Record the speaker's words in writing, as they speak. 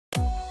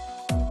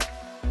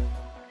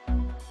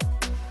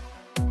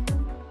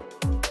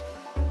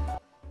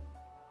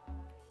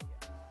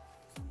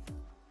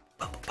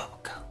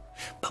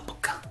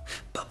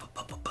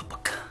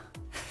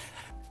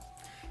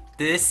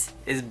This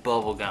is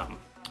Bubblegum,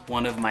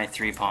 one of my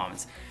 3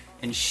 palms,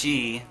 and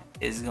she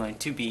is going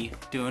to be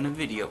doing a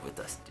video with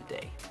us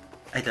today.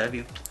 I love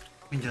you.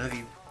 I love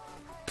you.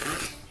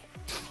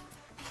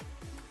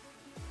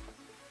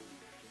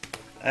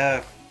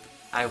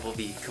 I will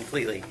be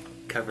completely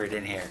covered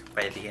in hair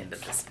by the end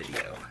of this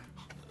video.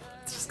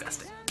 It's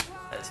disgusting.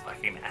 That is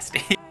fucking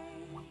nasty.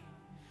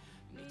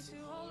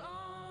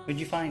 What'd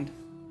you find?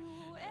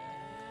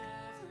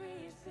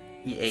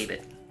 You ate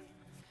it.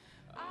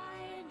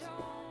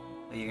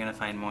 Well, you're gonna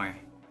find more.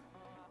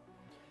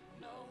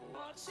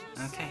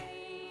 Okay.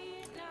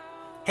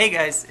 Hey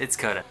guys, it's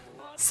Koda.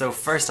 So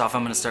first off,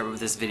 I'm gonna start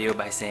with this video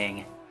by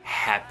saying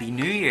Happy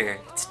New Year!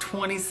 It's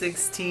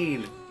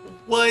 2016!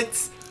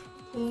 What?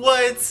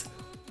 What?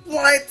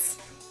 What?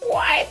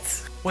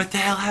 What? What the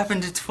hell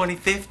happened to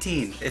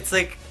 2015? It's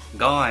like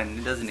gone.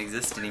 It doesn't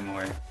exist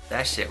anymore.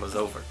 That shit was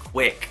over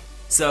quick.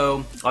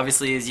 So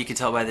obviously, as you can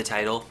tell by the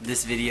title,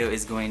 this video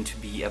is going to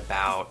be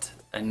about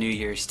a New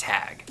Year's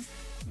tag.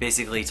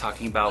 Basically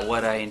talking about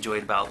what I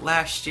enjoyed about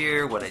last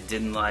year, what I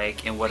didn't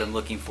like, and what I'm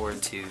looking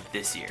forward to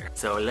this year.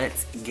 So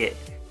let's get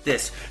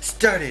this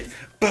started.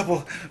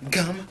 Bubble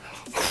gum.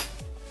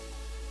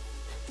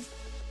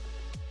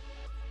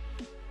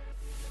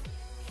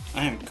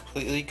 I am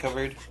completely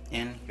covered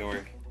in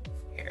your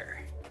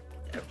hair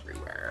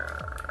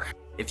everywhere.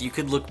 If you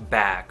could look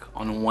back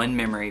on one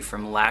memory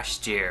from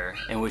last year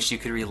and wish you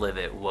could relive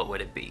it, what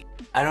would it be?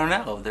 I don't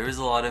know. There was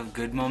a lot of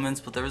good moments,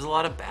 but there was a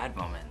lot of bad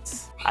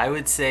moments. I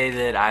would say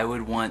that I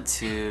would want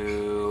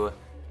to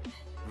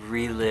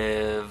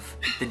relive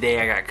the day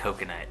I got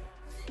coconut.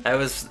 I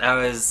was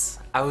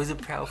a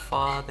proud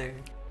father.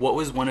 What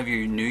was one of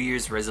your New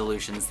Year's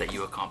resolutions that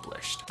you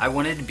accomplished? I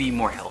wanted to be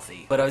more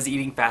healthy, but I was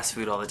eating fast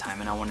food all the time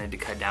and I wanted to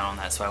cut down on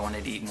that, so I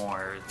wanted to eat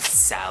more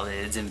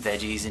salads and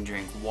veggies and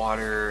drink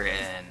water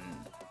and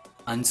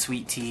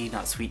unsweet tea,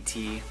 not sweet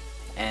tea.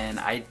 And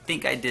I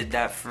think I did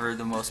that for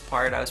the most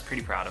part. I was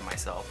pretty proud of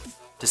myself.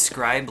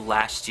 Describe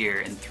last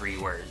year in 3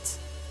 words.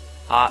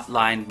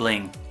 Hotline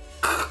bling.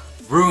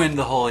 Ruined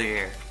the whole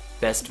year.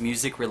 Best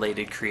music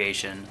related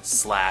creation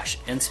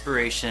 /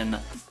 inspiration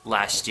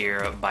last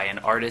year by an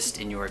artist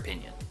in your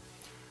opinion.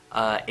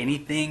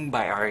 Anything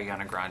by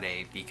Ariana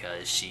Grande,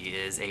 because she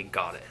is a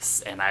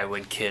goddess and I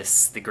would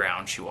kiss the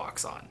ground she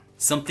walks on.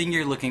 Something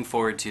you're looking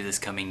forward to this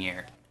coming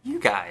year. You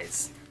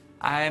guys.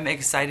 I'm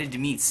excited to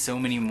meet so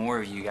many more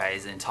of you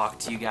guys and talk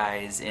to you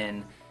guys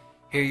and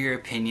hear your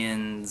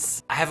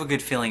opinions. I have a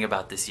good feeling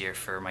about this year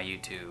for my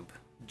YouTube.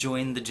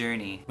 Join the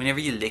journey. Whenever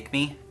you lick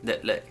me,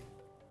 look,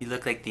 you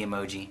look like the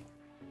emoji.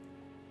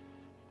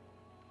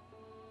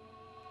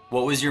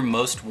 What was your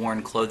most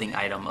worn clothing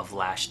item of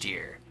last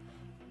year?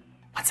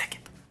 1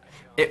 second.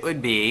 It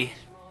would be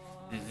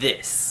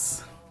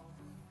this.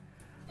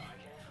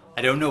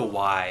 I don't know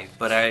why,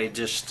 but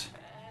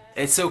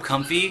it's so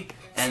comfy,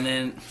 and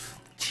then,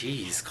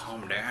 jeez,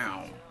 calm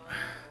down.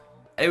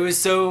 It was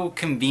so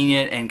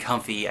convenient and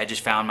comfy, I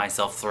just found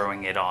myself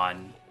throwing it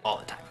on all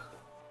the time.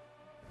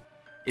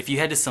 If you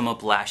had to sum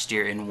up last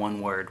year in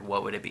 1 word,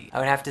 what would it be? I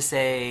would have to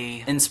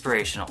say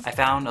inspirational. I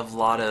found a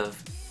lot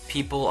of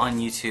people on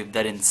YouTube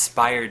that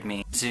inspired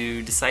me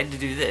to decide to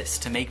do this,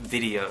 to make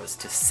videos,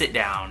 to sit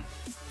down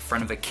in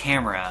front of a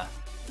camera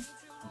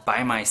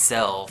by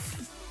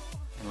myself,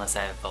 unless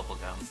I have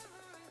bubblegum,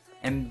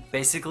 and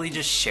basically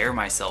just share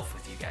myself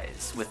with you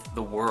guys, with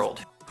the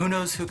world. Who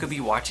knows who could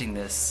be watching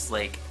this,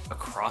 like,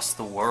 across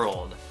the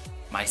world,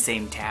 my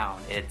same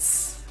town.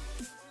 It's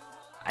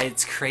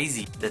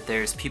crazy that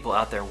there's people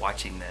out there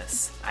watching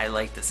this. I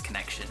like this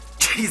connection.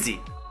 Easy.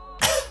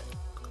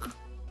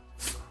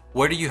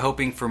 What are you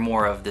hoping for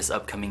more of this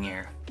upcoming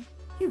year?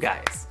 You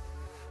guys.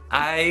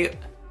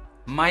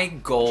 My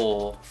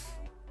goal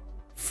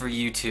for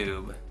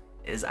YouTube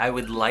is I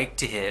would like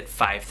to hit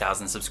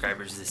 5,000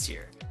 subscribers this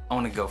year. I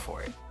want to go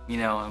for it. You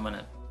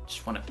know,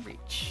 just want to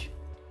reach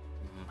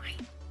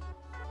mine.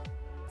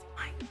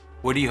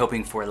 What are you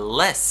hoping for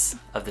less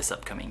of this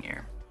upcoming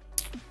year?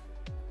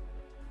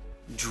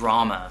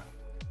 Drama,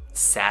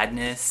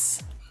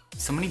 sadness.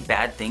 So many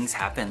bad things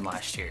happened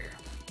last year.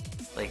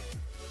 Like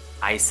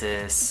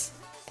ISIS,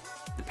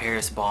 the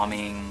Paris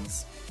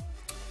bombings,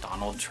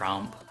 Donald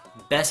Trump.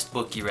 Best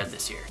book you read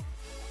this year?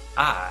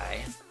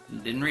 I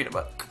didn't read a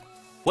book.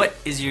 What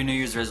is your New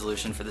Year's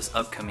resolution for this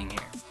upcoming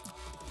year?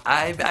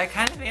 I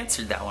kind of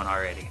answered that one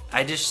already.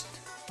 I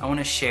want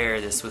to share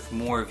this with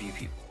more of you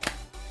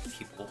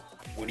people.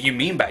 What do you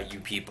mean by you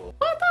people?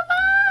 What the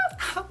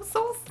fuck? I'm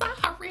so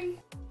sorry.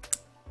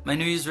 My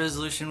New Year's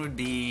resolution would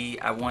be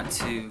I want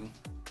to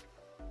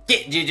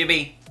get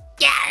Jujubee.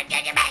 Yeah,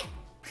 Jujubee.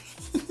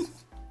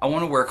 I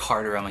want to work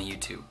harder on my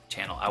YouTube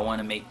channel. I want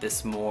to make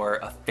this more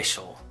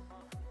official,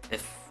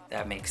 if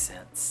that makes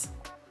sense.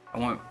 I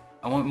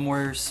want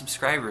more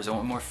subscribers. I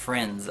want more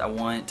friends. I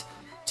want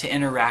to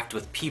interact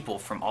with people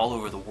from all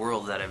over the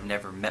world that I've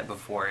never met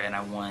before, and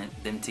I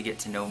want them to get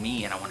to know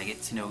me, and I want to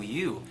get to know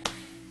you.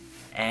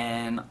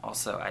 And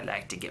also, I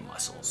like to get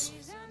muscles.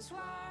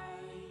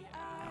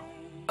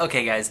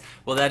 Okay guys,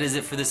 well that is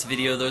it for this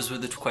video. Those were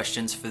the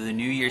questions for the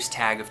New Year's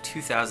tag of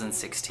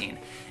 2016.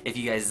 If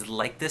you guys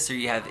like this or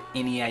you have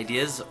any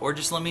ideas, or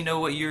just let me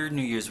know what your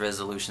New Year's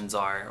resolutions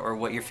are, or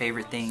what your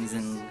favorite things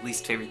and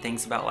least favorite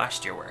things about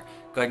last year were.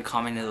 Go ahead and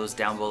comment those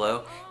down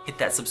below. Hit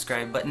that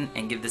subscribe button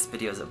and give this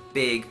video a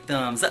big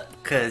thumbs up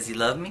because you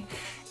love me.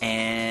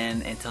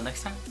 And until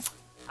next time,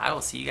 I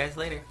will see you guys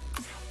later.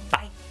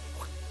 Bye.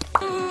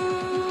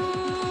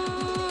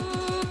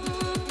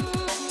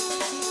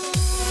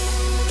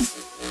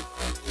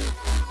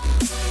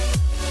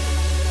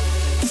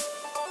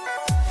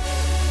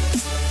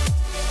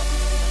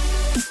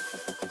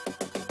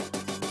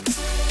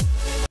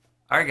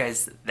 Alright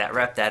guys, that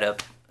wrapped that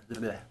up.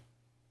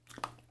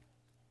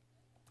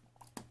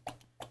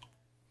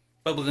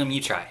 Bubblegum,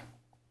 you try.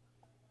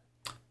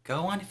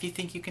 Go on if you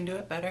think you can do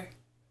it better.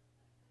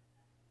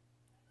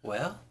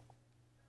 Well...